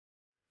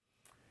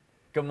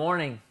Good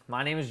morning.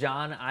 My name is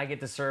John. I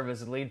get to serve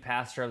as the lead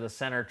pastor of the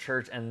Center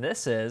Church, and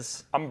this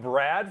is... I'm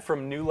Brad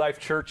from New Life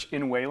Church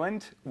in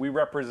Wayland. We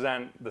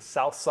represent the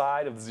south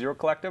side of the Zero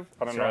Collective.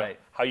 I don't know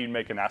how you'd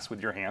make an S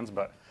with your hands,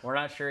 but... We're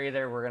not sure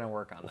either. We're going to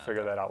work on that. We'll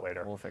figure that out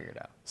later. We'll figure it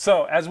out.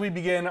 So, as we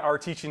begin our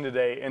teaching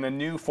today in a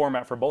new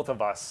format for both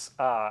of us,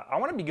 I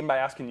want to begin by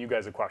asking you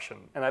guys a question.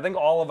 And I think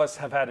all of us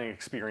have had an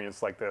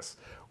experience like this,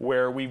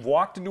 where we've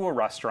walked into a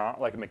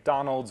restaurant, like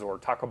McDonald's or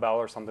Taco Bell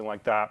or something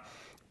like that,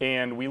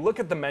 and we look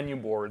at the menu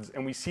boards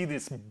and we see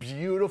this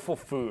beautiful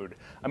food.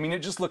 I mean,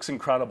 it just looks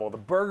incredible. The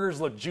burgers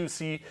look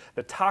juicy,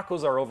 the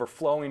tacos are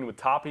overflowing with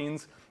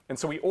toppings, and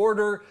so we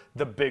order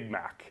the Big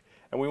Mac.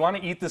 And we want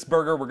to eat this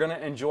burger, we're going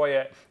to enjoy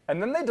it,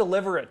 and then they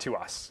deliver it to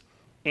us.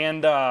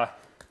 And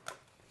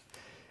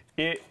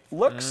it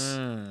looks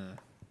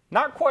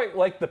not quite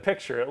like the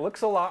picture. It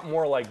looks a lot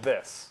more like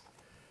this.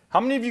 How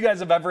many of you guys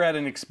have ever had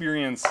an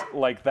experience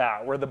like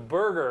that, where the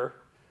burger,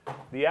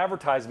 the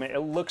advertisement, it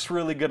looks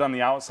really good on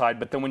the outside,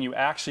 but then when you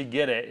actually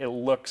get it, it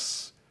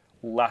looks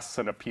less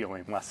than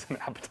appealing, less than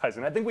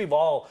appetizing. I think we've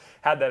all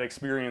had that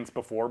experience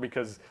before,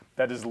 because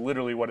that is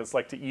literally what it's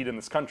like to eat in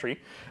this country.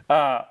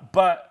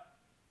 But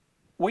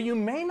what you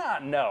may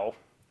not know,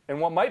 and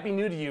what might be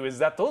new to you, is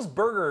that those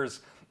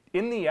burgers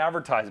in the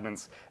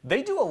advertisements,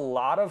 they do a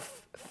lot of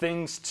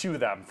things to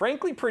them,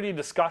 frankly pretty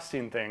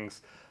disgusting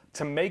things,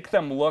 to make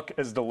them look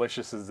as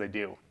delicious as they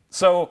do.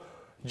 So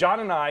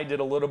John and I did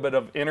a little bit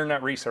of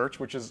internet research,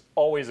 which is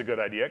always a good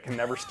idea, it can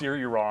never steer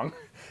you wrong,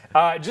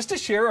 just to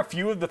share a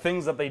few of the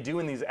things that they do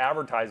in these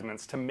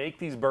advertisements to make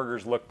these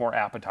burgers look more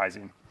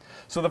appetizing.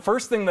 So the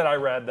first thing that I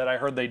read that I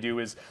heard they do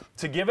is,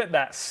 to give it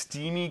that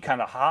steamy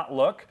kind of hot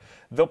look,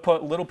 they'll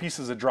put little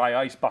pieces of dry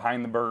ice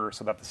behind the burger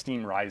so that the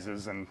steam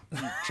rises and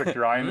you trick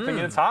your eye into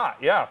thinking it's hot.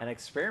 Yeah. An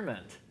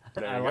experiment.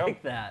 I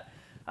like that.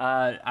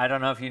 I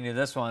don't know if you knew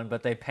this one,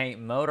 but they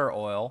paint motor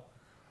oil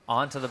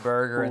onto the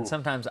burger and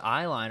sometimes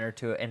eyeliner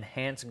to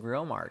enhance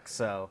grill marks.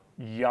 So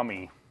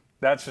yummy.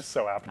 That's just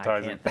so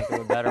appetizing. I can't think of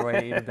a better way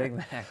to eat a Big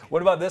Mac.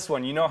 What about this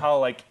one? You know how,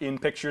 like, in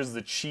pictures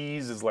the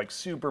cheese is like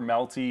super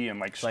melty and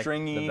like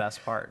stringy? Like the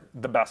best part.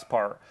 The best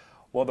part.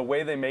 Well, the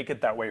way they make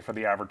it that way for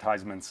the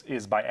advertisements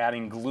is by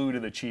adding glue to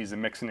the cheese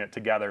and mixing it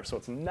together, so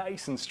it's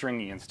nice and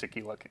stringy and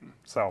sticky looking.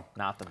 So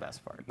not the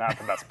best part. Not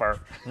the best part.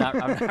 I'm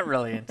not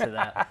really into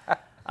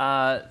that.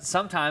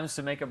 Sometimes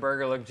to make a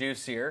burger look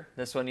juicier,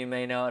 this one you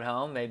may know at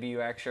home, maybe you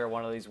actually are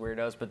one of these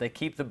weirdos, but they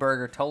keep the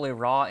burger totally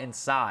raw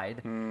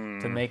inside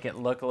to make it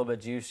look a little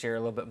bit juicier, a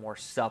little bit more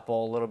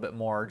supple, a little bit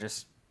more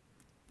just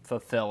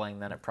fulfilling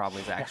than it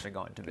probably is actually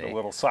going to be. A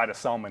little side of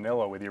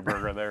salmonella with your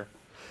burger there.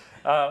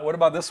 What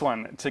about this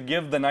one? To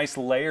give the nice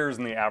layers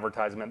in the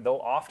advertisement,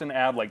 they'll often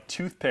add like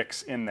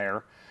toothpicks in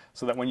there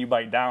so that when you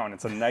bite down,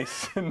 it's a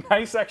nice,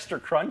 nice extra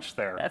crunch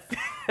there.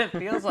 That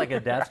feels like a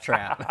death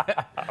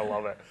trap. I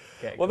love it.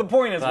 Okay, well, cool. The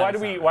point is,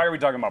 why are we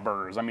talking about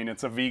burgers? I mean,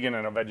 it's a vegan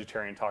and a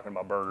vegetarian talking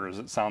about burgers.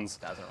 It sounds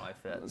doesn't really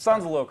fit. It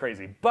sounds a little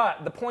crazy,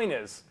 but the point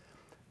is,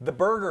 the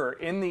burger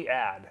in the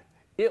ad,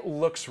 it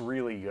looks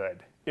really good.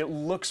 It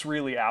looks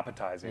really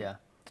appetizing. Yeah.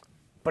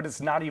 But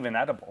it's not even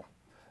edible.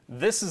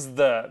 This is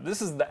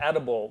the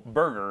edible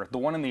burger. The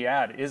one in the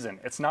ad isn't.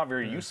 It's not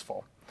very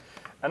useful.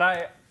 And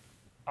I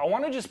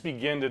want to just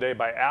begin today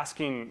by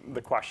asking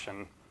the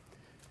question,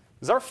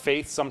 does our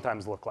faith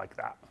sometimes look like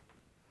that?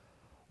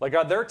 Like,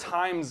 are there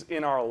times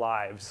in our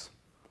lives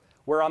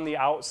where on the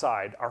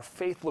outside our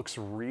faith looks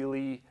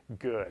really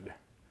good,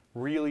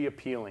 really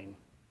appealing,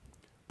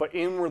 but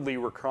inwardly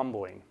we're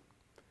crumbling?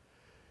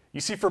 You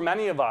see, for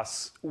many of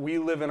us, we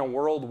live in a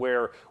world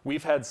where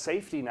we've had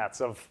safety nets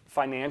of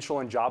financial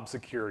and job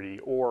security,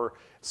 or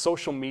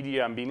social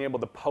media and being able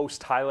to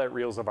post highlight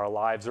reels of our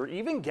lives, or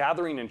even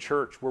gathering in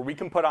church where we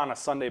can put on a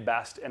Sunday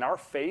best and our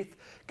faith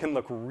can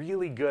look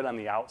really good on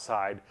the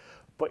outside,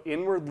 but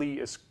inwardly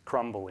is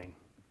crumbling.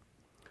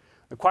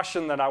 The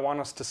question that I want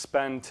us to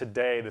spend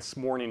today, this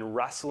morning,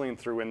 wrestling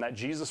through, and that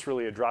Jesus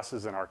really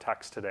addresses in our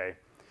text today,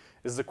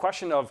 is the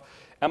question of,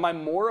 am I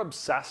more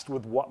obsessed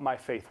with what my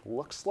faith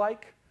looks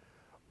like,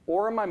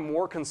 or am I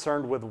more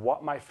concerned with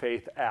what my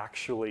faith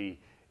actually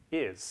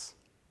is?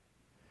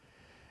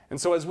 And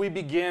so as we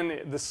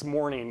begin this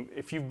morning,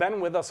 if you've been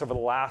with us over the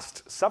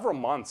last several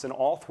months in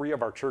all three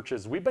of our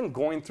churches, we've been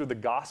going through the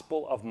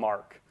Gospel of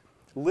Mark,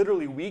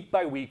 literally week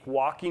by week,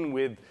 walking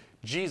with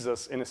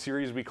Jesus in a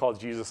series we call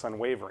Jesus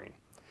Unwavering.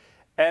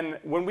 And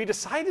when we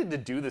decided to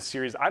do this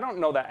series, I don't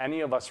know that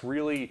any of us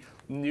really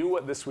knew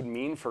what this would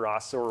mean for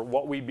us or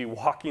what we'd be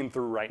walking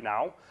through right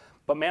now.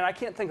 But man, I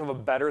can't think of a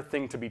better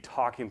thing to be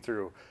talking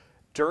through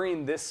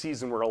during this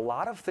season where a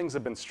lot of things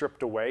have been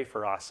stripped away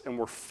for us, and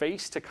we're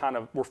forced to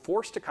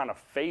kind of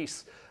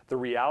face the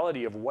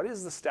reality of what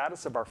is the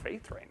status of our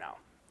faith right now.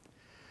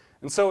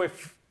 And so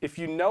if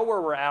you know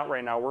where we're at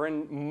right now, we're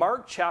in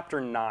Mark chapter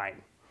 9.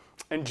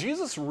 And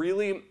Jesus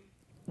really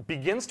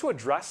begins to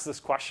address this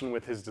question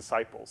with his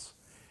disciples.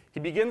 He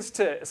begins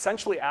to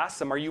essentially ask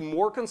them, are you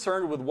more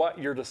concerned with what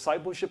your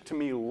discipleship to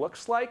me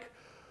looks like,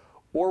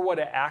 or what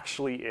it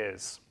actually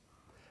is?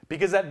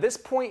 Because at this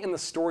point in the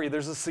story,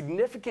 there's a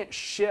significant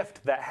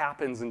shift that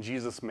happens in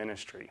Jesus'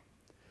 ministry.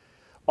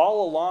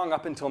 All along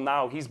up until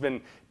now, he's been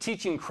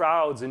teaching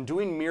crowds and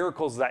doing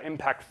miracles that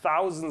impact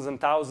thousands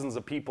and thousands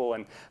of people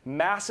and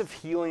massive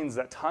healings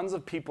that tons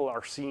of people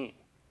are seeing.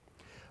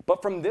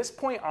 But from this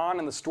point on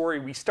in the story,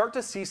 we start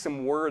to see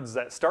some words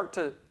that start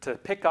to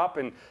pick up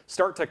and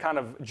start to kind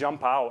of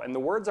jump out. And the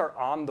words are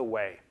on the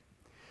way.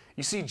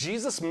 You see,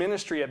 Jesus'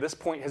 ministry at this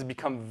point has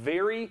become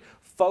very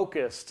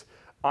focused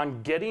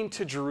on getting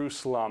to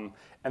Jerusalem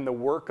and the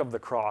work of the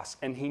cross.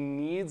 And he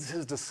needs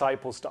his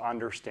disciples to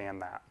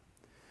understand that.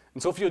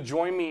 And so if you'll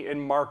join me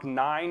in Mark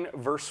 9,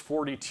 verse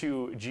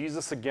 42,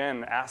 Jesus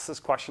again asks this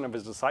question of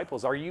his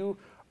disciples. Are you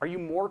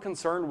more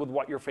concerned with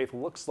what your faith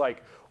looks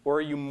like, or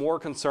are you more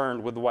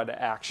concerned with what it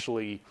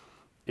actually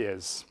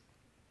is?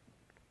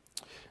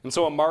 And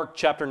so in Mark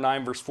chapter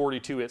 9, verse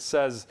 42, it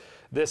says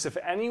this: if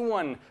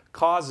anyone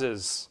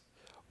causes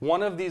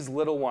one of these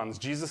little ones,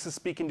 Jesus is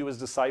speaking to his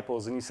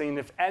disciples, and he's saying,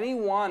 if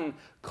anyone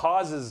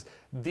causes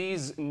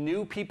these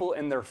new people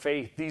in their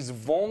faith, these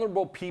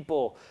vulnerable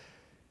people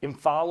in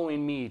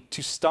following me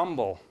to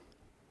stumble,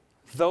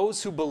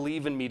 those who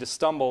believe in me to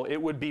stumble, it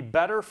would be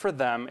better for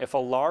them if a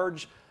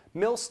large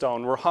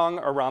millstone were hung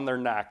around their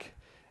neck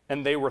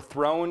and they were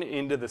thrown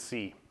into the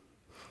sea.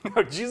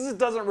 Jesus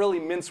doesn't really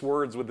mince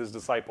words with his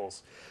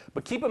disciples.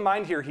 But keep in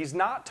mind here, he's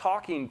not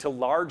talking to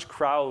large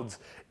crowds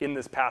in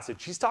this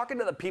passage. He's talking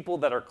to the people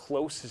that are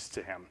closest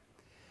to him.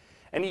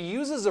 And he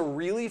uses a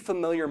really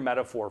familiar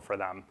metaphor for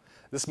them.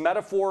 This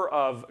metaphor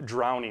of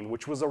drowning,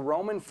 which was a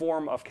Roman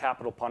form of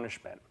capital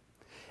punishment.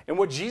 And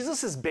what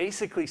Jesus is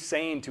basically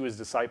saying to his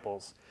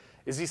disciples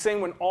is he's saying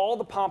when all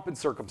the pomp and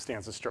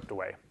circumstance is stripped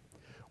away,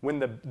 when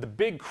the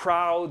big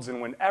crowds and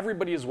when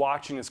everybody is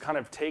watching is kind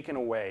of taken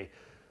away,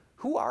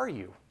 who are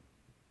you?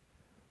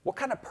 What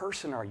kind of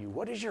person are you?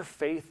 What does your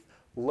faith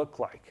look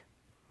like?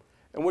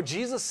 And what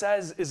Jesus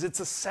says is it's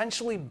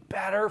essentially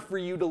better for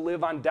you to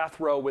live on death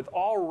row with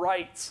all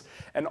rights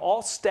and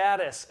all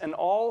status and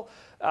all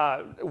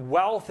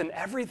wealth and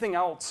everything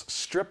else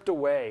stripped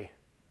away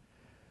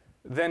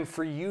than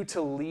for you to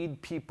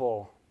lead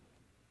people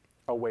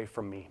away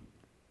from me.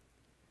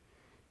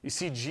 You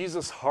see,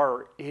 Jesus'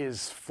 heart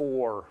is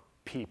for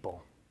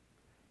people.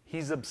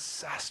 He's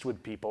obsessed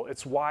with people.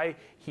 It's why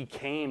he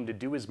came to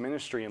do his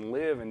ministry and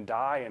live and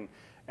die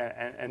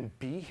and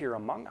be here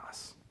among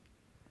us.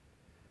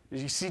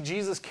 You see,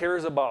 Jesus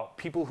cares about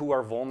people who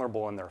are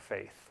vulnerable in their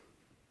faith.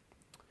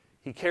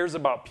 He cares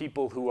about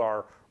people who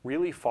are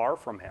really far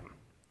from him.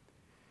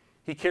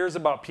 He cares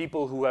about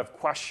people who have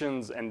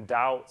questions and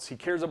doubts. He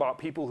cares about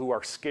people who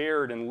are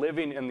scared and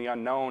living in the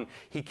unknown.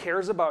 He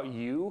cares about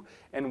you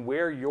and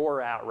where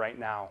you're at right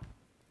now.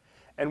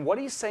 And what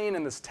he's saying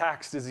in this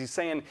text is he's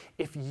saying,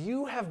 if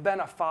you have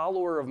been a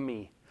follower of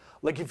me,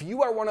 like if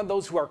you are one of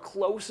those who are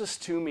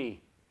closest to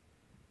me,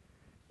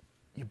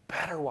 you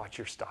better watch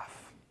your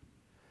stuff.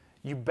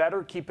 You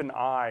better keep an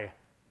eye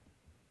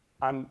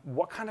on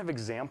what kind of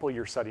example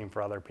you're setting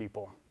for other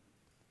people.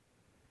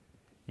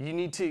 You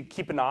need to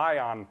keep an eye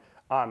on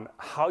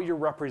how you're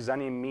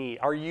representing me.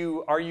 Are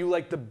you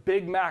like the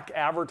Big Mac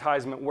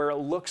advertisement where it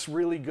looks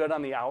really good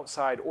on the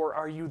outside, or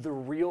are you the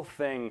real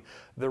thing,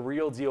 the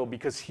real deal?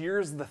 Because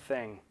here's the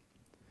thing.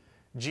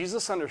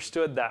 Jesus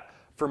understood that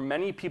for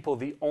many people,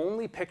 the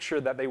only picture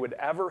that they would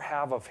ever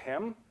have of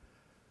him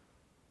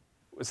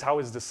was how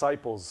his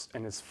disciples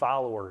and his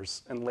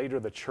followers and later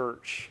the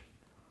church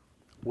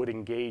would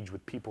engage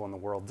with people in the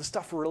world. This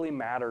stuff really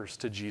matters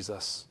to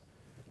Jesus,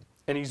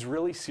 and he's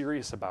really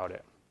serious about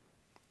it.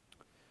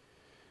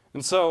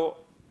 And so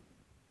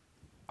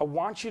I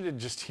want you to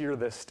just hear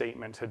this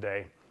statement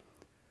today,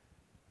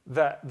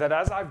 that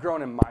as I've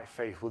grown in my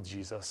faith with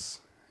Jesus,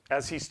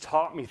 as he's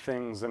taught me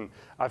things and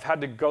I've had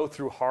to go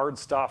through hard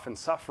stuff and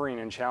suffering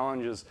and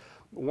challenges,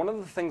 one of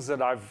the things that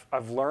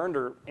I've learned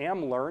or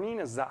am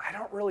learning is that I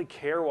don't really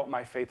care what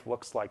my faith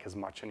looks like as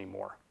much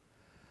anymore.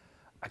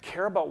 I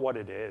care about what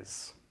it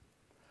is.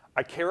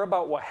 I care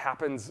about what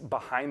happens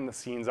behind the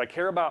scenes. I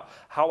care about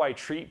how I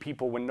treat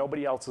people when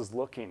nobody else is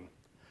looking.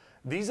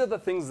 These are the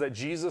things that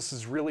Jesus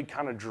is really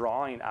kind of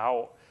drawing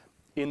out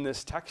in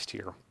this text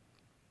here.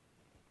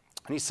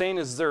 And he's saying,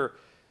 is there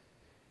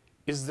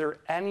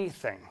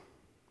anything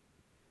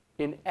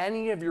in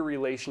any of your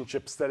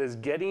relationships that is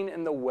getting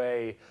in the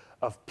way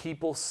of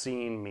people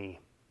seeing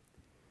me?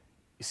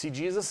 You see,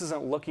 Jesus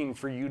isn't looking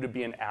for you to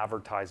be an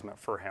advertisement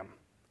for him.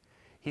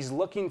 He's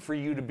looking for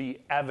you to be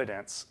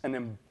evidence, an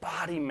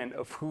embodiment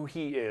of who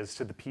he is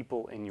to the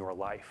people in your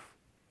life.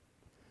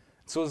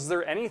 So is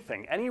there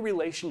anything, any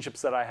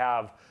relationships that I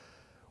have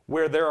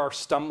where there are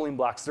stumbling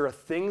blocks, there are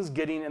things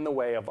getting in the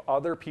way of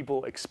other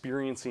people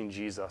experiencing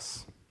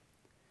Jesus?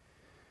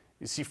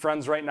 You see,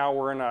 friends, right now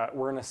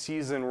we're in a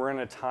season, we're in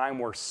a time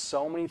where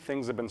so many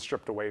things have been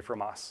stripped away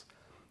from us.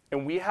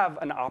 And we have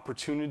an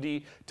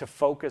opportunity to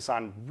focus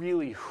on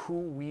really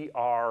who we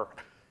are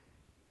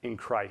in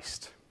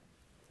Christ.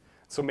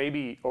 So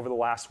maybe over the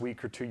last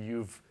week or two,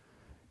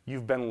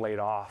 you've been laid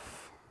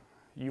off.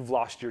 You've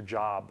lost your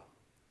job.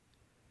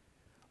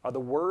 Are the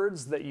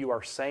words that you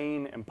are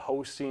saying and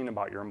posting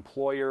about your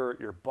employer,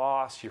 your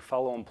boss, your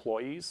fellow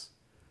employees,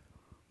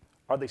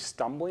 Are they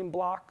stumbling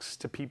blocks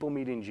to people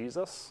meeting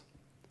Jesus?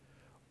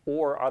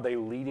 Or are they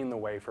leading the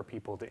way for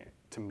people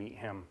to meet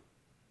him?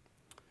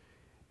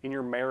 In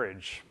your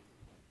marriage,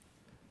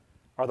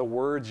 are the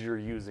words you're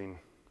using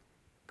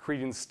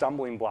creating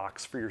stumbling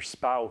blocks for your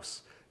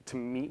spouse to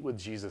meet with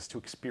Jesus, to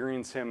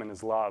experience him and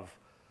his love?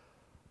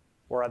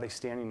 Or are they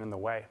standing in the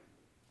way?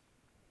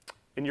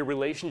 In your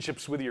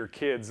relationships with your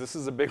kids, this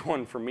is a big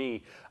one for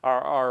me,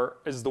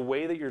 is the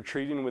way that you're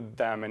treating with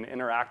them and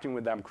interacting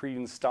with them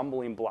creating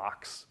stumbling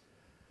blocks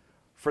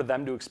for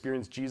them to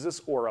experience Jesus,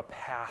 or a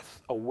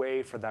path, a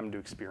way for them to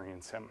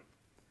experience him?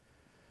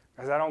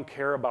 Because I don't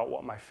care about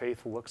what my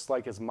faith looks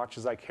like as much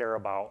as I care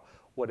about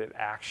what it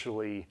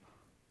actually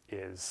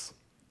is.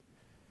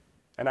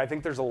 And I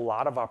think there's a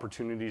lot of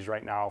opportunities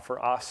right now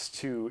for us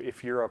to,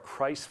 if you're a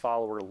Christ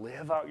follower,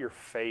 live out your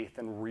faith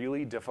in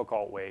really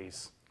difficult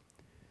ways.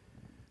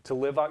 To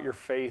live out your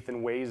faith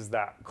in ways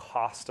that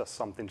cost us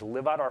something. To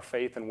live out our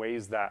faith in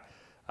ways that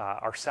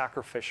are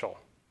sacrificial.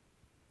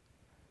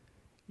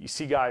 You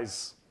see,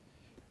 guys,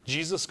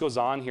 Jesus goes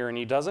on here and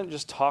he doesn't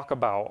just talk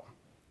about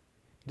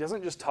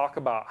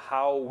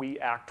how we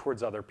act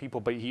towards other people,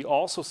 but he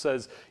also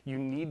says you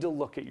need to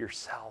look at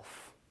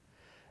yourself.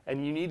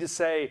 And you need to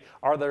say,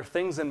 are there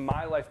things in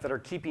my life that are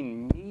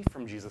keeping me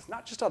from Jesus?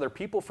 Not just other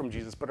people from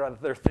Jesus, but are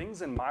there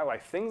things in my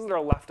life, things that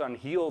are left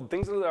unhealed,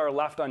 things that are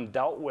left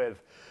undealt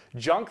with,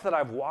 junk that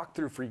I've walked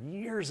through for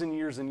years and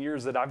years and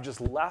years that I've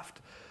just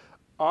left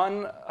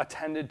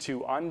unattended to,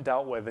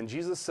 undealt with. And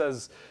Jesus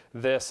says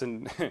this,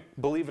 and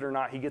believe it or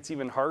not, he gets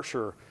even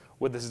harsher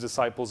with his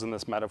disciples in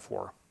this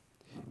metaphor.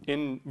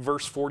 In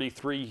verse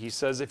 43, he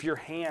says, if your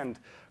hand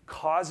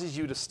causes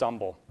you to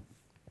stumble,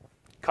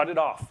 cut it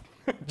off.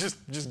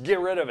 just get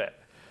rid of it,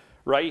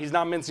 right? He's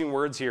not mincing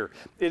words here.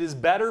 It is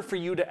better for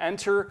you to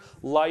enter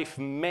life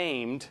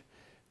maimed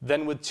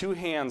than with 2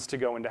 hands to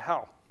go into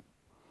hell,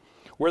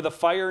 where the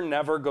fire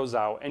never goes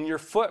out, and your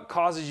foot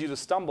causes you to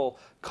stumble,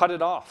 cut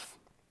it off.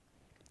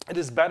 It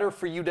is better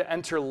for you to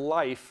enter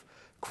life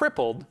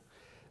crippled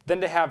than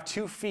to have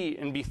 2 feet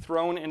and be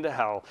thrown into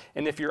hell.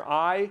 And if your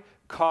eye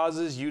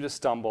causes you to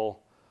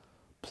stumble,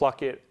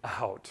 pluck it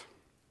out.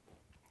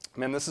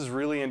 Man, this is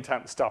really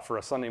intense stuff for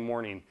a Sunday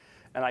morning,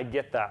 and I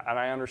get that, and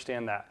I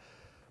understand that.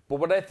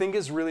 But what I think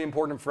is really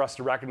important for us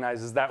to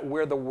recognize is that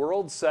where the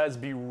world says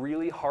be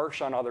really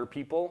harsh on other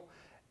people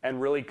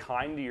and really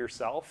kind to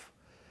yourself,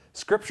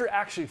 Scripture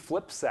actually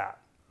flips that.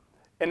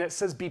 And it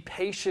says be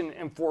patient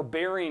and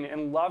forbearing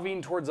and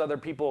loving towards other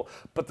people,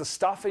 but the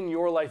stuff in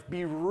your life,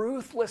 be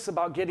ruthless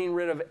about getting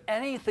rid of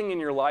anything in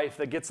your life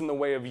that gets in the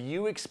way of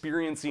you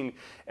experiencing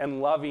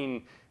and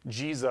loving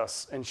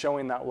Jesus and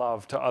showing that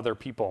love to other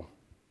people.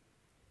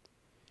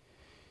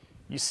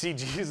 You see,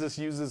 Jesus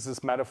uses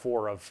this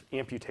metaphor of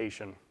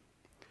amputation.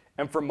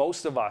 And for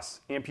most of us,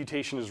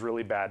 amputation is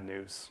really bad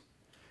news.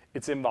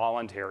 It's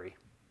involuntary.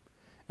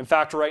 In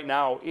fact, right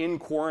now, in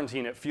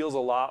quarantine, it feels a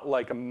lot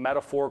like a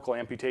metaphorical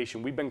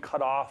amputation. We've been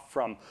cut off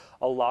from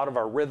a lot of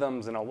our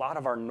rhythms and a lot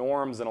of our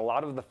norms and a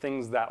lot of the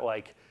things that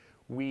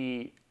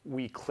we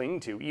cling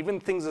to. Even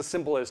things as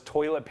simple as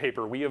toilet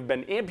paper. We have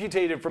been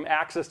amputated from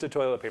access to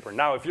toilet paper.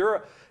 Now, if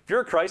you're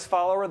a Christ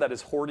follower that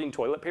is hoarding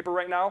toilet paper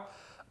right now,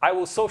 I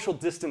will social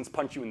distance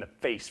punch you in the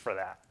face for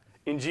that,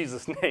 in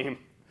Jesus' name.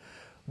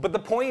 But the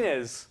point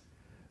is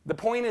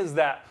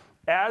that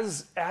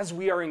as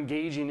we are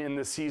engaging in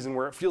this season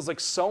where it feels like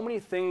so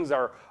many things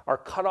are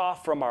cut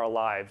off from our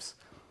lives,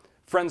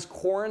 friends,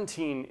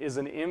 quarantine is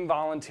an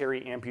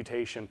involuntary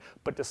amputation,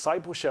 but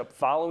discipleship,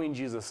 following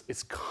Jesus,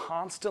 is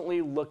constantly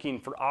looking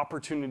for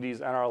opportunities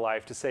in our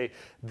life to say,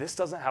 this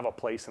doesn't have a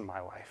place in my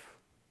life.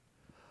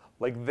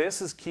 Like,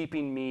 this is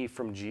keeping me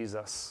from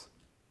Jesus.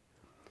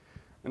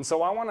 And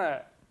so I want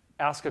to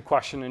ask a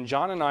question, and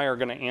John and I are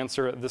going to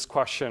answer this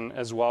question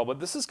as well, but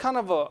this is kind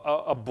of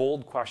a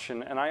bold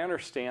question, and I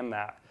understand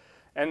that.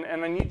 And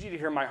I need you to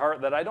hear my heart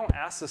that I don't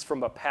ask this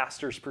from a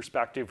pastor's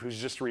perspective who's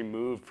just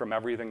removed from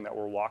everything that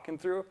we're walking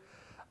through.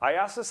 I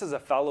ask this as a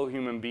fellow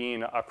human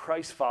being, a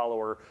Christ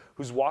follower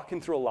who's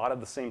walking through a lot of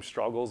the same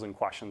struggles and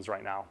questions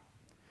right now.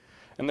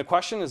 And the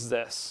question is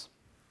this: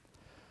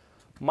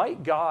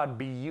 might God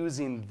be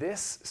using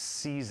this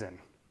season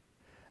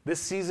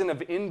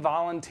of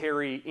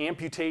involuntary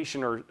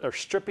amputation or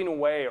stripping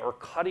away or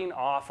cutting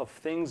off of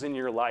things in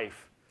your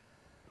life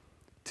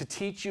to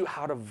teach you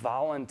how to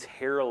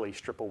voluntarily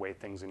strip away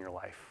things in your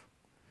life,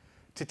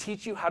 to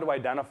teach you how to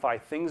identify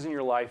things in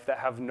your life that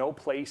have no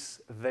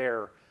place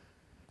there,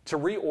 to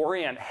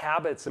reorient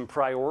habits and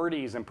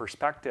priorities and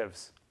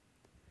perspectives?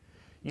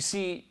 You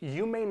see,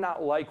 you may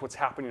not like what's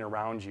happening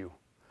around you.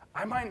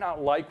 I might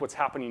not like what's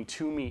happening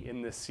to me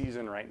in this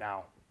season right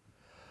now.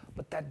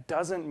 But that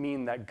doesn't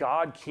mean that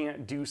God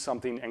can't do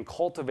something and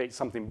cultivate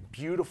something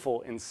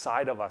beautiful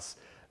inside of us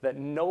that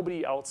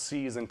nobody else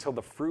sees until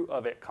the fruit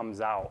of it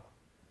comes out.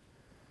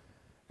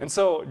 And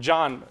so,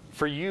 John,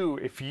 for you,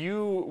 if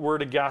you were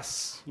to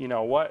guess,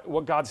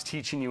 what God's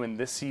teaching you in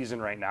this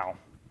season right now,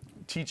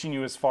 teaching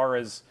you as far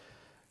as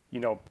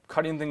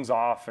cutting things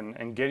off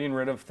and getting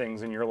rid of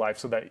things in your life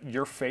so that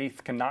your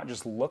faith can not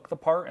just look the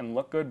part and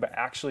look good, but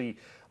actually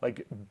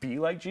like be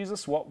like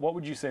Jesus? What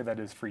would you say that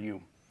is for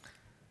you?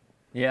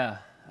 Yeah.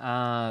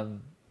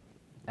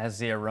 As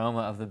the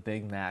aroma of the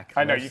Big Mac.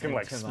 I know, you can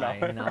like into smell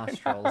my it.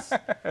 nostrils.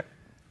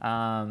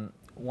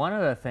 One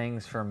of the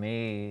things for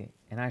me,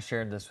 and I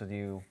shared this with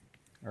you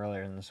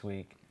earlier in this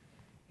week,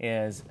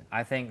 is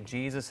I think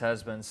Jesus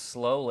has been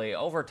slowly,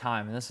 over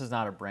time, and this is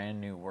not a brand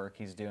new work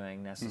he's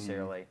doing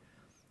necessarily,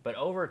 but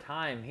over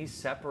time, he's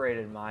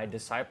separated my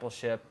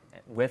discipleship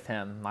with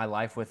him, my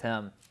life with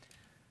him,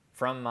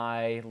 from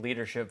my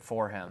leadership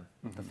for him,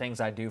 the things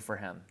I do for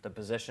him, the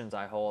positions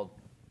I hold.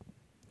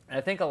 And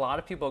I think a lot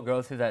of people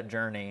go through that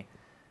journey,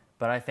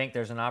 but I think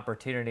there's an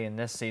opportunity in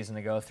this season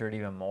to go through it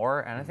even more.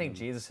 And I think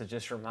Jesus has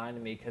just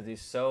reminded me, because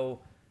he's so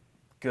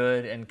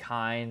good and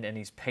kind and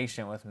he's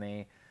patient with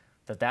me,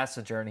 that that's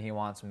the journey he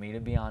wants me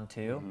to be on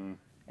too.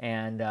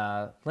 And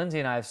Lindsay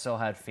and I have still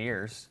had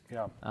fears.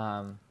 Yeah.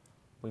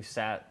 We've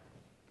sat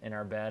in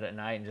our bed at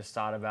night and just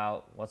thought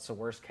about what's the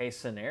worst case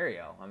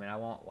scenario. I mean, I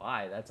won't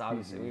lie. That's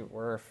obviously,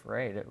 we're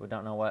afraid. We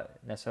don't know what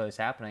necessarily is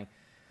happening.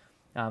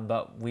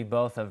 But we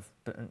both have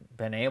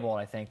been able,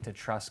 I think, to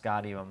trust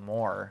God even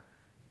more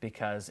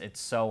because it's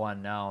so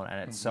unknown and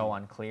it's so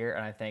unclear.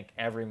 And I think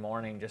every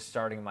morning just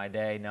starting my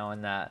day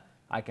knowing that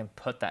I can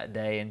put that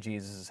day in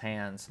Jesus'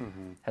 hands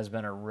has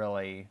been a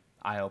really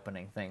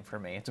eye-opening thing for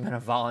me. It's been a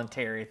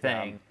voluntary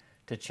thing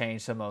to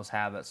change some of those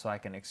habits so I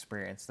can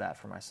experience that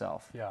for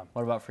myself. Yeah.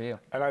 What about for you?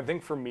 And I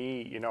think for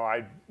me,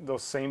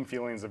 those same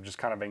feelings of just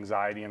kind of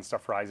anxiety and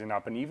stuff rising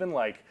up, and even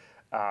like,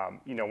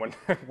 when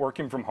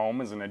working from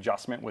home is an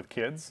adjustment with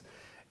kids.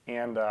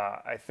 And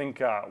I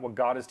think what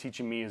God is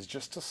teaching me is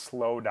just to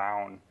slow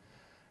down,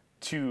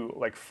 to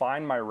like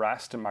find my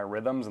rest and my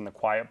rhythms in the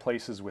quiet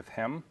places with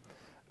him.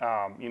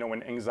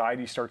 When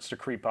anxiety starts to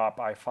creep up,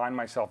 I find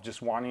myself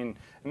just wanting,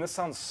 and this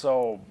sounds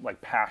so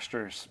like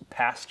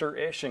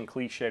pastor-ish and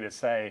cliche to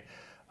say,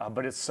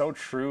 but it's so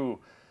true.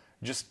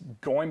 Just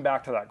going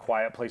back to that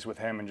quiet place with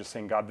him and just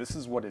saying, God, this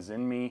is what is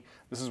in me.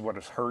 This is what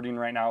is hurting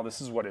right now.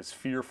 This is what is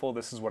fearful.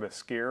 This is what is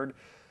scared.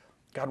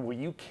 God, will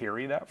you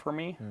carry that for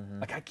me?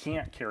 Like, I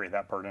can't carry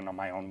that burden on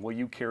my own. Will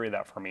you carry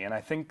that for me? And I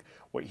think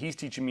what he's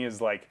teaching me is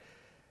like,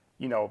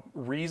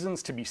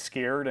 reasons to be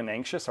scared and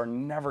anxious are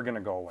never going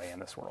to go away in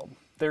this world.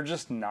 They're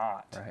just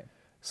not. Right.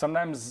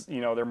 Sometimes,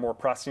 they're more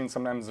pressing.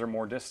 Sometimes they're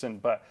more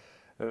distant. But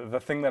the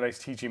thing that he's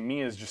teaching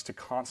me is just to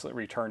constantly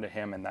return to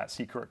him in that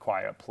secret,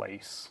 quiet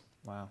place.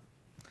 Wow.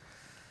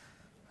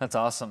 That's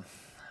awesome.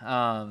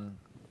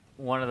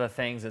 One of the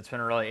things that's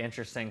been really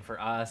interesting for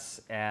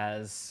us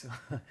as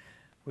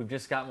we've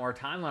just got more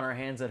time on our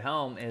hands at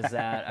home is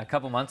that a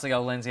couple months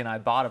ago, Lindsay and I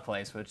bought a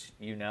place, which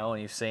you know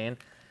and you've seen.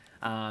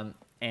 And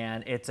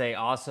it's an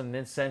awesome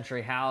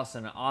mid-century house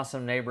in an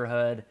awesome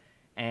neighborhood.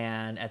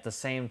 And at the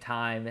same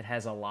time, it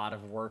has a lot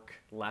of work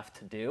left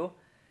to do.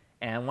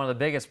 And one of the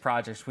biggest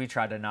projects we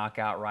tried to knock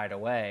out right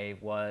away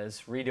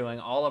was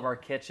redoing all of our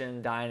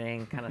kitchen,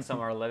 dining, kind of some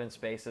of our living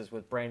spaces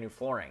with brand new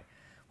flooring,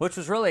 which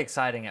was really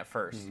exciting at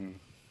first.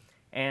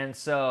 And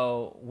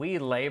so we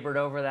labored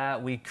over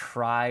that. We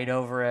cried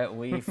over it.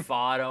 We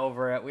fought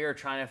over it. We were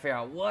trying to figure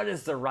out what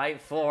is the right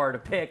floor to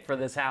pick for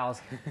this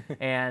house.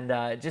 And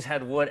it just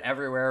had wood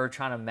everywhere. We were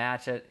trying to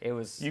match it. It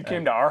was. You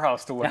came to our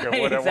house to look at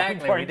wood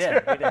exactly, at one point.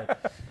 we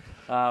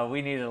did.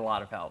 We needed a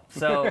lot of help.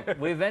 So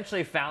we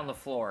eventually found the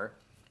floor.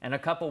 And a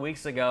couple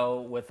weeks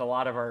ago, with a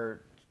lot of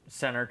our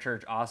Center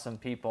Church awesome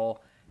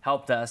people,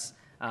 helped us.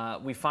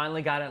 We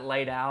finally got it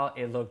laid out.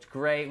 It looked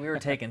great. We were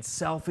taking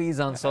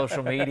selfies on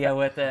social media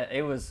with it.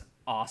 It was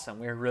awesome.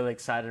 We were really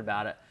excited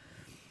about it.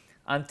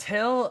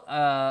 Until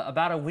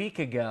about a week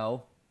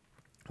ago,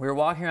 we were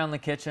walking around the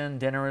kitchen.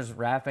 Dinner was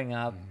wrapping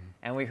up,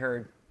 and we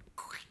heard,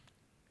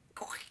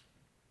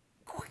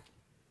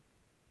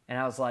 and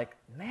I was like,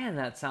 man,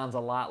 that sounds a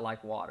lot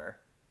like water.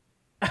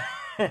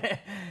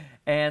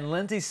 And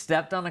Lindsay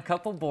stepped on a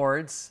couple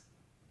boards,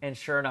 and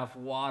sure enough,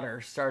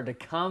 water started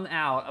to come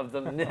out of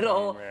the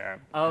middle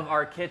of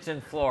our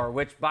kitchen floor,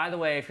 which, by the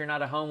way, if you're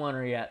not a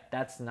homeowner yet,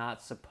 that's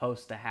not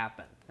supposed to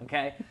happen,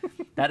 okay?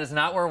 That is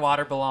not where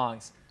water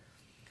belongs.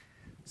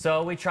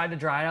 So we tried to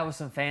dry it out with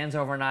some fans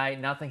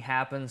overnight. Nothing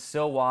happened,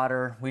 still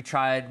water. We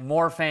tried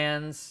more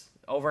fans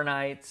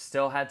overnight,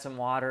 still had some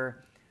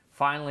water.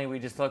 Finally, we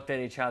just looked at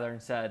each other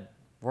and said,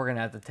 we're going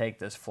to have to take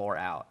this floor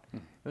out.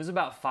 It was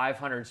about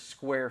 500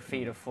 square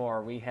feet of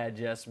floor. We had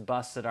just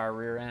busted our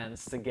rear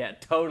ends to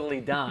get totally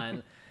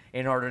done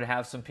in order to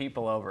have some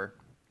people over.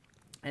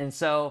 And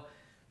so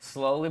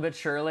slowly but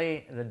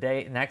surely,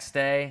 next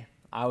day,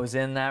 I was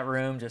in that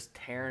room just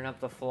tearing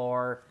up the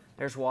floor.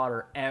 There's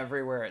water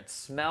everywhere. It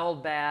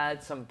smelled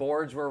bad. Some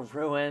boards were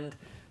ruined.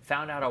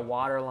 Found out a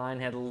water line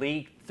had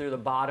leaked through the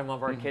bottom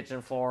of our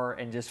kitchen floor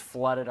and just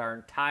flooded our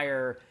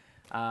entire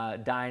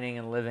dining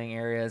and living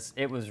areas.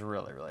 It was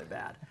really, really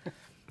bad.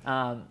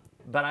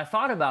 But I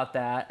thought about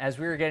that as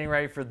we were getting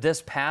ready for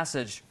this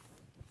passage,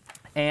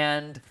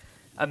 and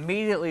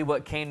immediately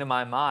what came to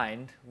my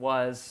mind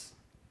was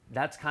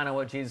that's kind of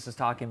what Jesus is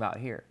talking about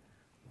here.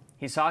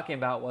 He's talking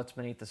about what's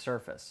beneath the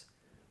surface.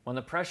 When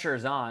the pressure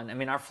is on, I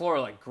mean, our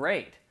floor looked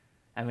great.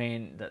 I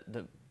mean,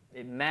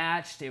 it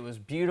matched, it was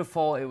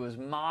beautiful, it was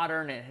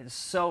modern, it was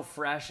so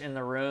fresh in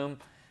the room.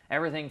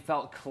 Everything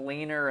felt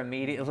cleaner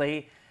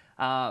immediately.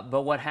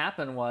 But what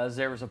happened was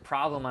there was a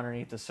problem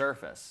underneath the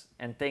surface,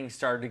 and things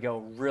started to go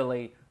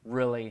really,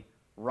 really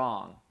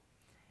wrong.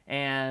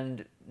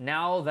 And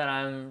now that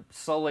I'm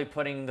slowly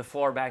putting the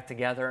floor back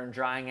together and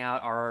drying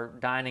out our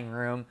dining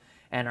room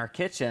and our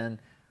kitchen,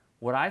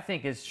 what I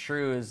think is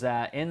true is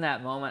that in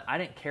that moment, I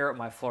didn't care what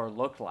my floor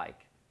looked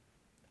like.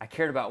 I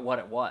cared about what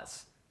it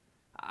was.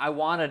 I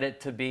wanted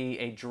it to be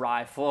a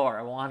dry floor.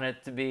 I wanted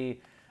it to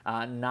be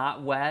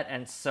not wet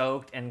and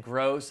soaked and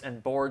gross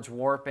and boards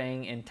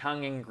warping and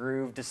tongue and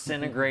groove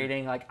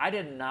disintegrating. Like, I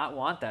did not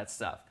want that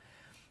stuff.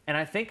 And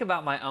I think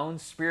about my own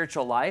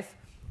spiritual life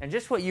and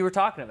just what you were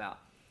talking about.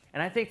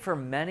 And I think for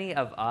many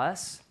of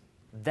us,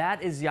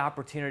 that is the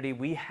opportunity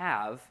we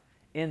have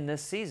in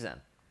this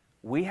season.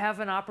 We have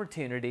an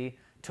opportunity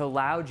to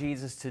allow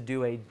Jesus to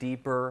do a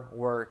deeper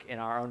work in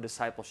our own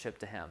discipleship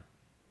to him.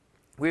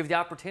 We have the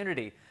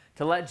opportunity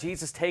to let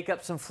Jesus take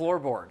up some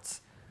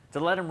floorboards, to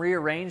let him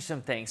rearrange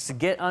some things, to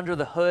get under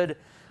the hood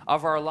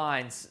of our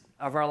lives.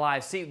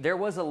 See, there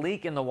was a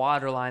leak in the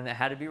water line that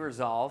had to be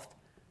resolved.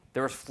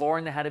 There was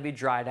flooring that had to be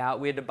dried out.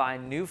 We had to buy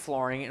new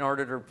flooring in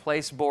order to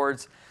replace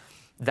boards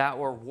that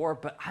were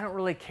warped. But I don't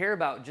really care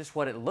about just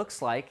what it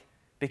looks like,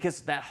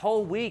 because that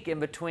whole week in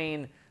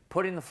between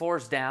putting the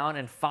floors down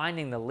and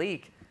finding the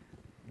leak,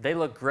 they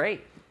looked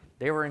great.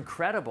 They were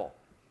incredible.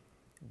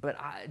 But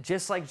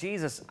just like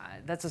Jesus,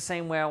 that's the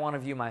same way I want to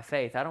view my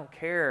faith. I don't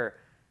care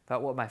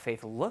about what my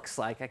faith looks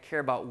like. I care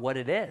about what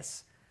it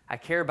is. I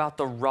care about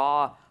the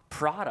raw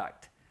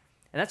product.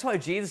 And that's why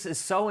Jesus is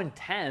so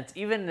intense,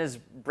 even as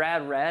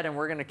Brad read, and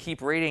we're going to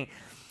keep reading.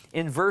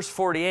 In verse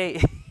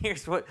 48,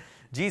 here's what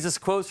Jesus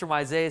quotes from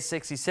Isaiah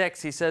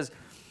 66. He says,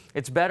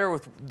 "It's better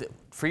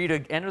for you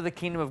to enter the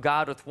kingdom of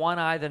God with one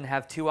eye than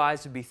have two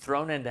eyes to be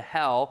thrown into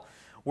hell,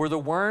 where the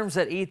worms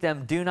that eat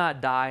them do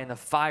not die and the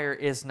fire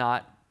is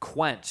not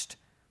quenched."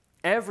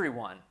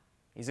 Everyone,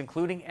 he's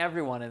including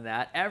everyone in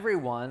that,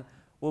 everyone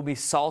will be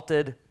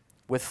salted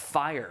with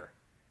fire.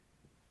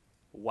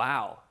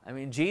 Wow. I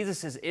mean,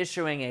 Jesus is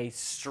issuing a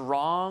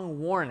strong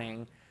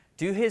warning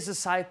to his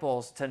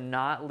disciples to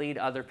not lead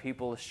other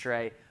people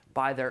astray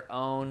by their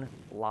own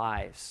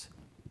lives,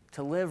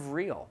 to live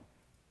real,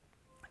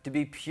 to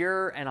be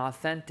pure and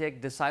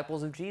authentic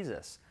disciples of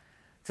Jesus,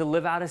 to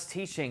live out his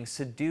teachings,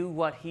 to do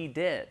what he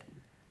did,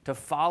 to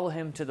follow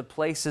him to the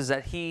places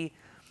that he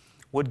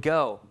would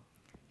go.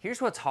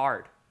 Here's what's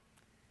hard,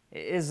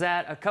 is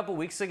that a couple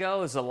weeks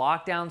ago, as the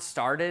lockdown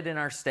started in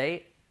our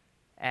state,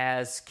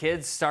 as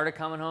kids started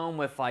coming home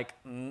with like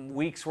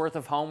weeks worth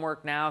of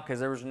homework now,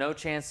 because there was no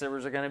chance there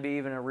was going to be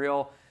even a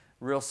real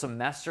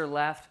semester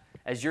left,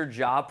 as your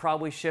job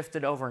probably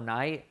shifted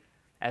overnight,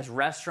 as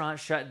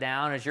restaurants shut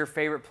down, as your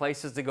favorite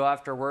places to go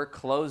after work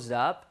closed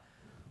up,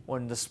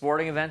 when the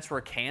sporting events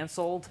were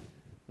canceled,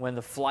 when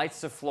the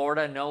flights to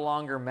Florida no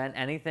longer meant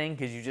anything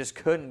because you just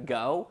couldn't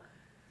go.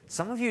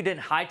 Some of you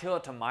didn't hightail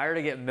it to Meijer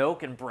to get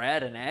milk and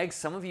bread and eggs.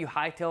 Some of you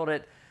hightailed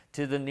it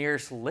to the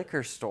nearest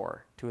liquor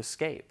store to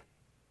escape.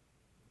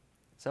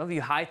 Some of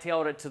you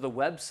hightailed it to the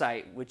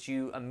website, which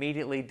you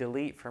immediately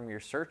delete from your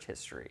search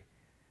history.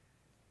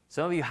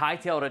 Some of you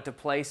hightailed it to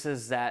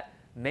places that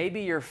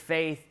maybe your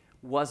faith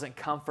wasn't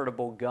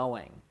comfortable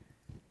going.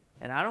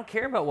 And I don't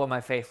care about what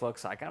my faith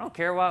looks like. I don't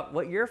care about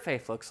what your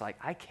faith looks like.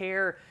 I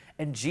care,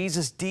 and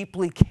Jesus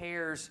deeply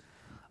cares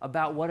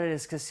about what it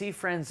is. Because see,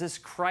 friends, this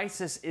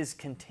crisis is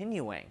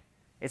continuing.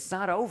 It's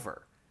not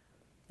over.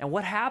 And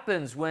what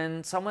happens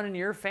when someone in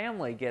your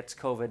family gets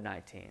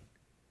COVID-19?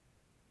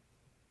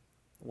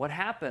 What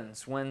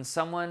happens when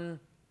someone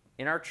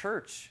in our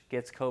church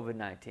gets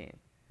COVID-19?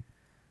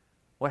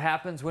 What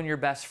happens when your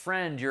best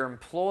friend, your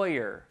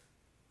employer,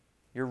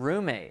 your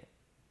roommate,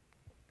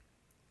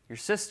 your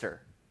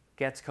sister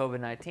gets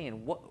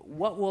COVID-19?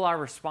 What will our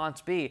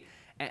response be?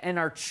 And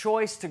our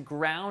choice to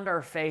ground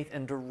our faith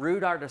and to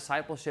root our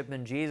discipleship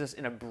in Jesus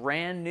in a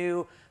brand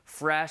new,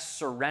 fresh,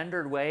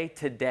 surrendered way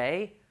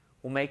today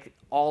will make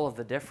all of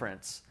the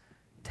difference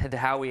to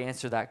how we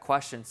answer that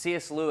question.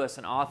 C.S. Lewis,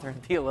 an author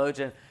and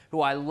theologian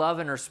who I love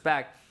and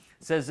respect,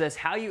 says this: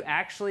 how you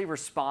actually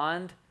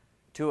respond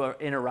to an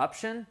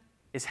interruption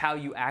is how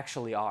you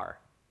actually are.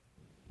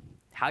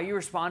 How you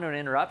respond to an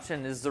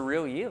interruption is the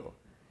real you.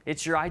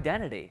 It's your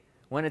identity.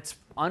 When it's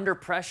under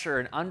pressure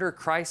and under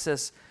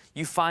crisis,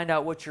 you find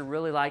out what you're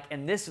really like.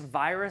 And this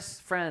virus,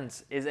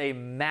 friends, is a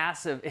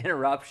massive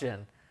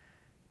interruption.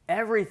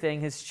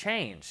 Everything has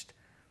changed.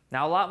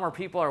 Now, a lot more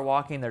people are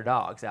walking their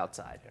dogs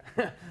outside.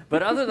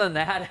 But other than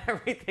that,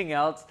 everything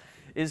else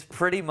is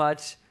pretty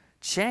much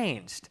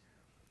changed.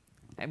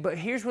 But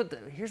here's what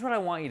I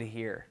want you to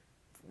hear.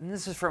 And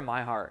this is from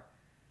my heart.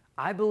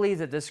 I believe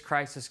that this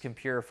crisis can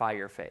purify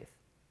your faith.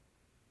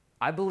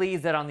 I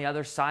believe that on the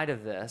other side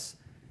of this,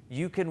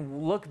 you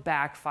can look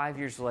back 5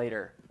 years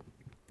later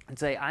and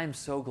say, I'm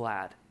so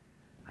glad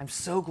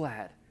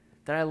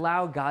that I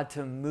allowed God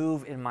to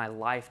move in my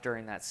life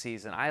during that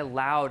season. I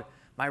allowed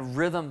my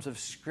rhythms of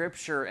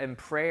scripture and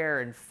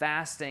prayer and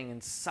fasting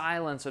and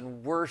silence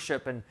and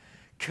worship and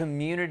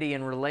community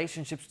and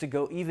relationships to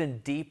go even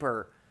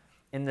deeper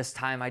in this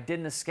time. I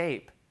didn't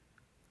escape.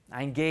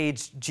 I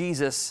engaged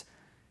Jesus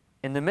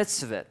in the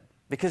midst of it.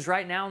 Because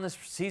right now in this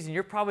season,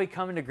 you're probably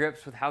coming to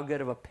grips with how good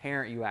of a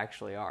parent you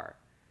actually are.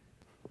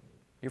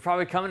 You're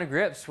probably coming to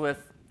grips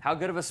with how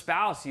good of a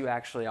spouse you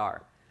actually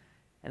are.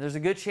 And there's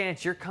a good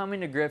chance you're coming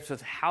to grips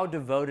with how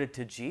devoted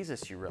to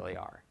Jesus you really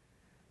are.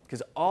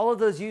 Because all of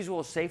those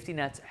usual safety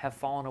nets have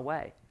fallen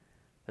away.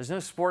 There's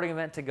no sporting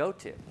event to go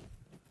to.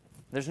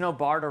 There's no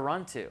bar to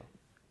run to.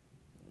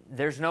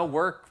 There's no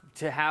work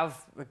to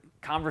have a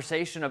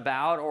conversation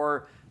about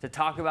or to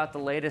talk about the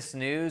latest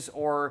news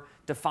or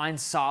to find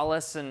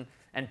solace and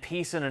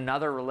peace in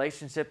another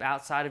relationship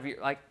outside of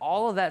your, like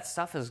all of that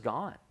stuff is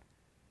gone.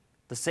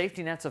 The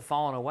safety nets have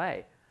fallen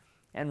away.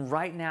 And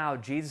right now,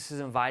 Jesus is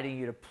inviting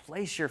you to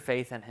place your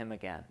faith in him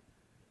again,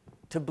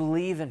 to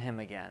believe in him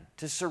again,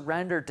 to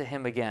surrender to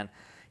him again.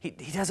 He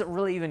doesn't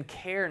really even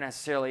care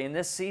necessarily in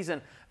this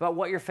season about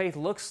what your faith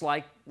looks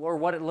like or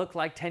what it looked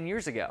like 10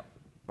 years ago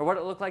or what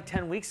it looked like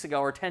 10 weeks ago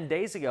or 10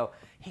 days ago.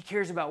 He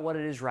cares about what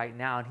it is right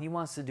now, and he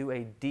wants to do a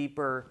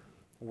deeper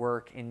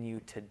work in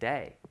you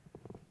today.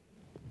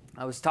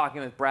 I was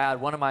talking with Brad,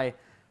 one of my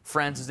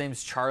friends, his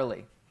name's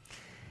Charlie.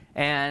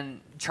 And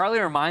Charlie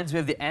reminds me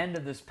of the end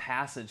of this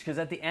passage, because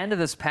at the end of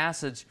this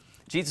passage,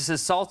 Jesus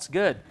says, salt's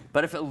good,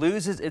 but if it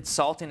loses its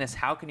saltiness,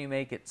 how can you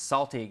make it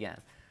salty again?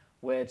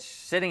 Which,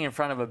 sitting in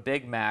front of a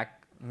Big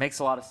Mac, makes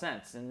a lot of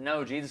sense. And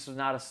no, Jesus was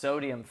not a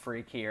sodium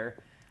freak here,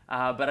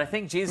 but I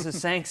think Jesus is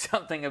saying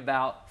something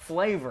about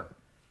flavor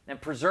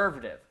and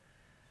preservative.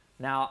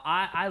 Now,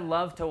 I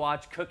love to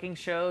watch cooking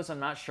shows. I'm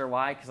not sure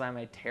why, because I'm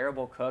a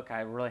terrible cook.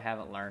 I really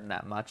haven't learned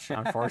that much,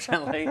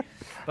 unfortunately.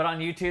 But on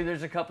YouTube,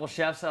 there's a couple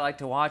chefs I like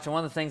to watch, and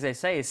one of the things they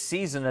say is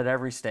season at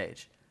every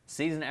stage.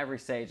 Season at every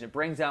stage. It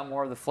brings out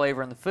more of the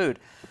flavor in the food.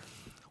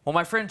 Well,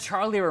 my friend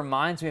Charlie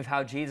reminds me of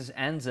how Jesus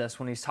ends this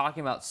when he's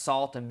talking about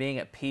salt and being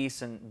at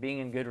peace and being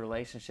in good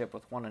relationship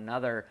with one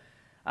another.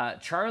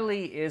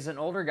 Charlie is an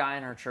older guy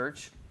in our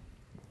church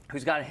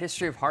who's got a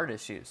history of heart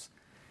issues.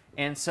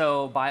 And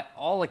so by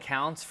all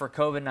accounts for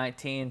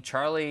COVID-19,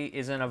 Charlie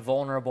is in a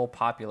vulnerable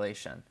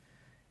population.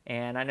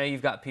 And I know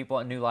you've got people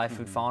at New Life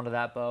who'd fall into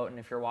that boat, and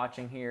if you're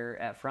watching here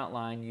at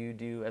Frontline, you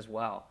do as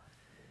well.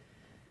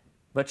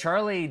 But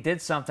Charlie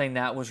did something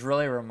that was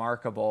really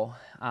remarkable.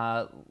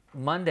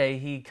 Monday,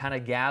 he kind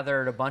of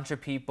gathered a bunch of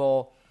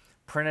people,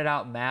 printed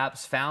out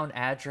maps, found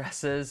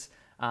addresses,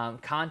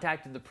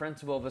 contacted the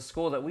principal of a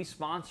school that we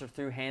sponsor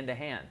through Hand to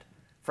Hand.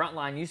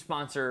 Frontline, you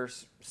sponsor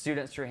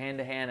students through Hand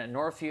to Hand at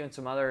Northview and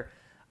some other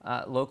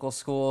local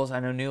schools. I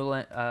know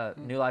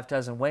New Life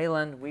does in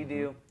Wayland. We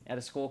do at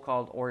a school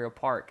called Oriole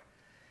Park.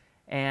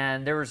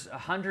 And there was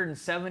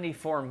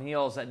 174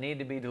 meals that need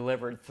to be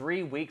delivered,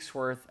 3 weeks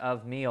worth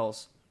of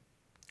meals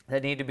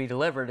that need to be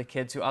delivered to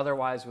kids who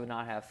otherwise would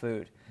not have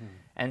food.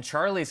 And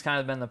Charlie's kind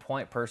of been the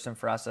point person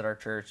for us at our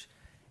church.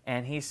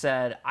 And he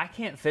said, I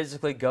can't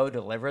physically go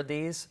deliver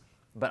these,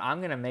 but I'm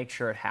going to make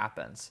sure it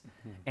happens.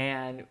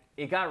 And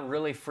it got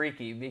really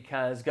freaky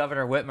because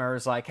Governor Whitmer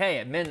was like, hey,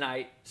 at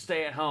midnight,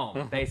 stay at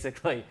home,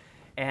 basically.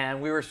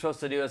 And we were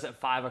supposed to do this at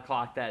 5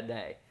 o'clock that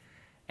day.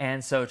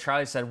 And so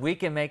Charlie said, we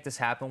can make this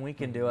happen. We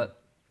can do it.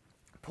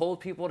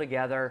 Pulled people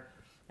together.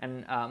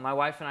 And my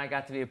wife and I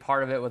got to be a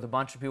part of it with a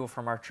bunch of people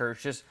from our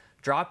church, just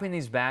dropping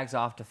these bags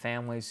off to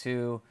families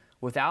who,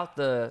 without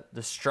the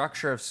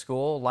structure of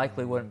school,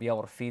 likely wouldn't be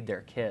able to feed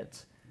their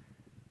kids,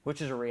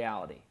 which is a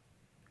reality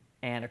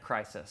and a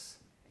crisis.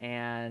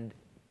 And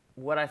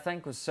what I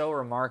think was so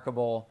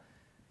remarkable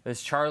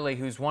is Charlie,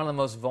 who's one of the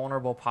most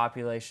vulnerable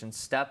populations,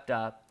 stepped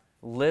up,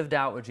 lived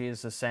out what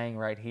Jesus is saying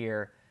right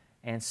here,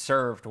 and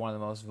served one of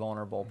the most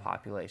vulnerable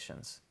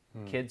populations,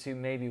 kids who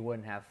maybe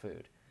wouldn't have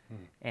food,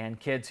 and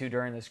kids who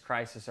during this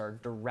crisis are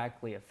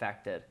directly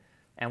affected.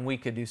 And we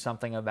could do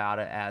something about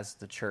it as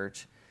the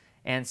church.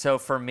 And so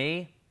for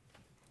me,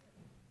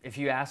 if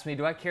you ask me,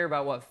 do I care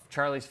about what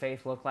Charlie's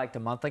faith looked like a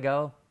month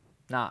ago?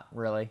 Not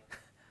really.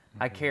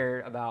 I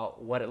cared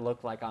about what it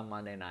looked like on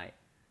Monday night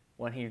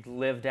when he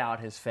lived out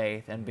his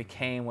faith and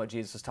became what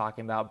Jesus was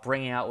talking about,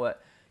 bringing out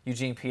what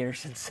Eugene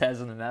Peterson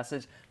says in the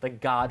Message, the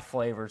God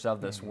flavors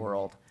of this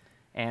world.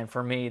 And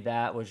for me,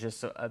 that was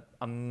just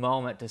a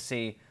moment to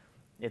see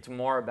it's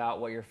more about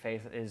what your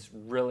faith is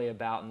really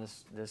about in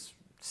this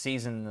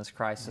season, in this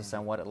crisis,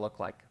 than what it looked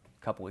like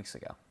a couple weeks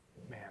ago.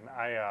 Man,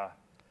 I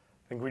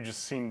think we've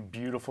just seen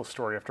beautiful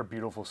story after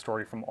beautiful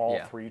story from all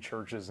three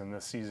churches in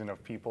this season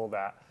of people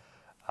that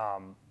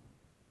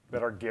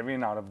that are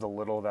giving out of the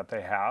little that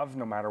they have,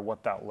 no matter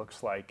what that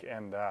looks like.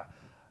 And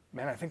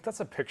man, I think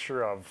that's a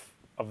picture of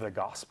the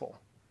gospel.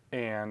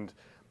 And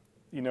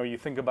you know, you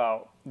think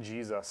about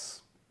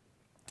Jesus,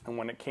 and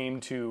when it came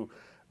to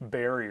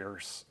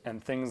barriers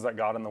and things that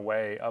got in the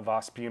way of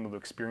us being able to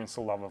experience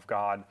the love of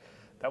God,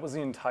 that was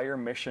the entire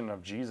mission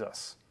of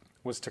Jesus,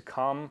 was to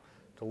come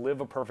to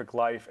live a perfect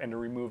life, and to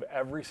remove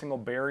every single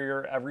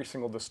barrier, every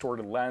single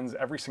distorted lens,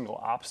 every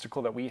single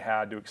obstacle that we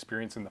had to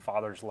experiencing the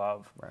Father's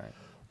love. Right.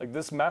 Like,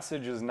 this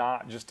message is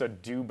not just a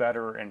do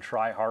better and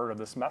try harder.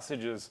 This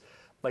message is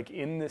like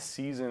in this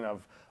season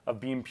of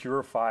being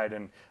purified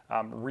and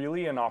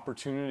really an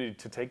opportunity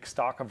to take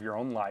stock of your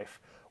own life.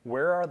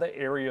 Where are the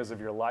areas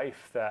of your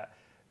life that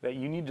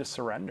you need to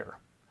surrender?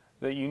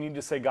 That you need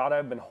to say, God,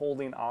 I've been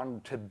holding on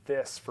to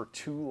this for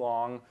too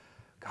long.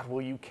 God,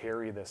 will you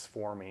carry this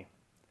for me?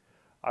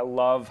 I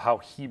love how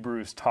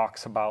Hebrews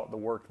talks about the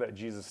work that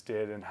Jesus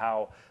did and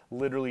how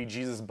literally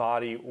Jesus'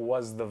 body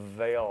was the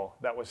veil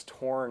that was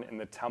torn in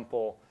the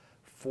temple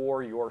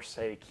for your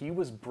sake. He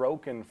was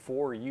broken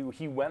for you.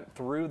 He went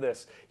through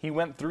this. He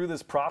went through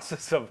this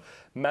process of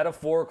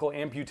metaphorical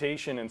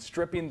amputation and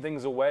stripping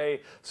things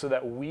away so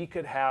that we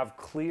could have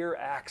clear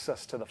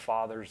access to the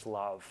Father's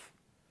love.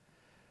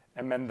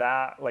 And then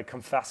that, like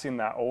confessing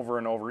that over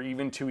and over,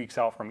 even 2 weeks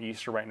out from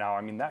Easter right now,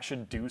 I mean, that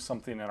should do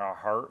something in our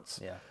hearts.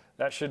 Yeah.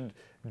 That should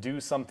do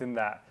something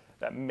that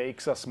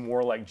makes us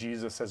more like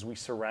Jesus as we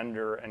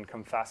surrender and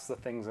confess the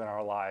things in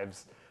our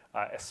lives,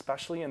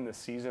 especially in this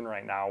season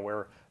right now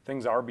where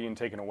things are being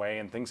taken away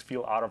and things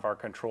feel out of our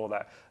control,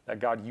 that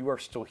God, you are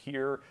still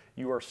here,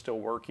 you are still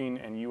working,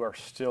 and you are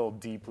still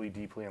deeply,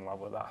 deeply in love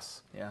with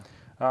us. Yeah.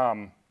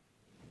 And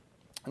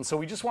so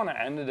we just want to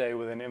end today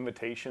with an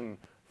invitation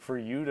for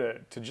you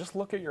to just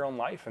look at your own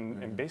life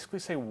and basically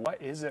say,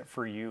 what is it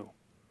for you?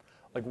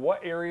 Like,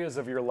 what areas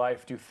of your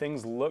life do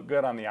things look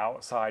good on the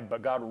outside,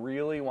 but God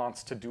really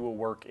wants to do a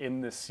work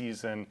in this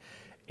season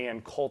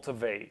and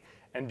cultivate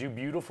and do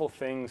beautiful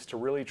things to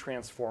really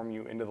transform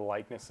you into the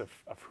likeness of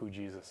who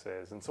Jesus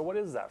is? And so what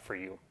is that for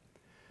you?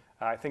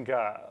 I think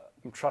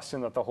I'm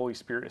trusting that the Holy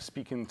Spirit is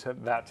speaking to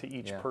that to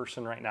each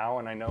person right now.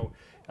 And I know,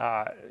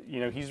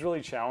 he's really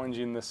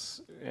challenging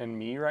this in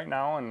me right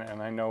now. And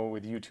I know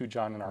with you too,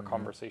 John, in our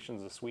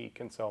conversations this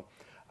week. And so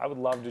I would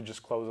love to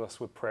just close us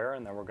with prayer,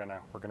 and then we're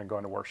gonna go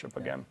into worship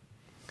again.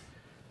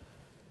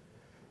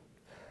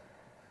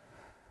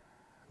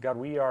 God,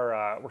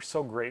 we're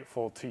so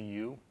grateful to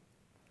you.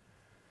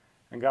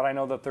 And God, I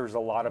know that there's a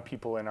lot of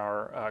people in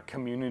our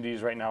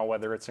communities right now,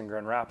 whether it's in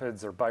Grand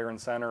Rapids or Byron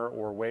Center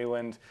or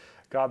Wayland,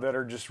 God, that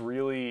are just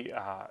really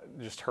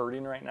just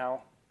hurting right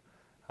now,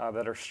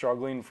 that are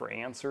struggling for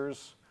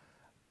answers,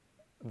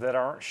 that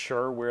aren't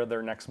sure where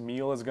their next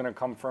meal is going to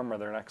come from or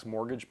their next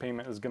mortgage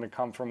payment is going to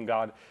come from.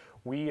 God,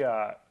 we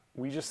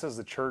just as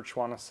the church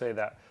want to say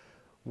that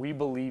we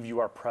believe you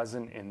are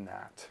present in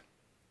that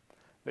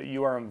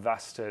you are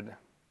invested.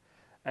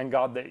 And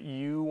God, that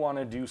you want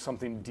to do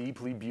something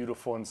deeply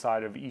beautiful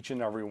inside of each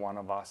and every one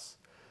of us,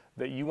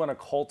 that you want to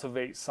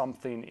cultivate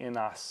something in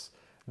us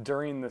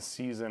during this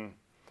season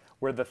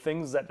where the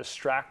things that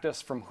distract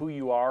us from who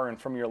you are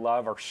and from your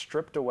love are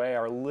stripped away,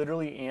 are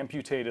literally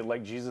amputated,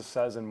 like Jesus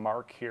says in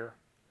Mark here,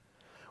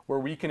 where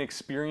we can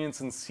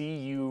experience and see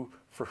you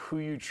for who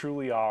you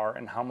truly are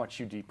and how much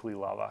you deeply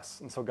love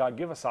us. And so God,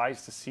 give us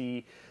eyes to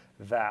see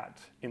that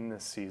in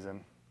this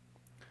season.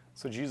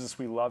 So Jesus,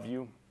 we love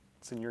you.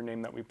 It's in your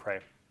name that we pray.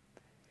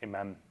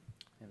 Amen.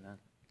 Amen.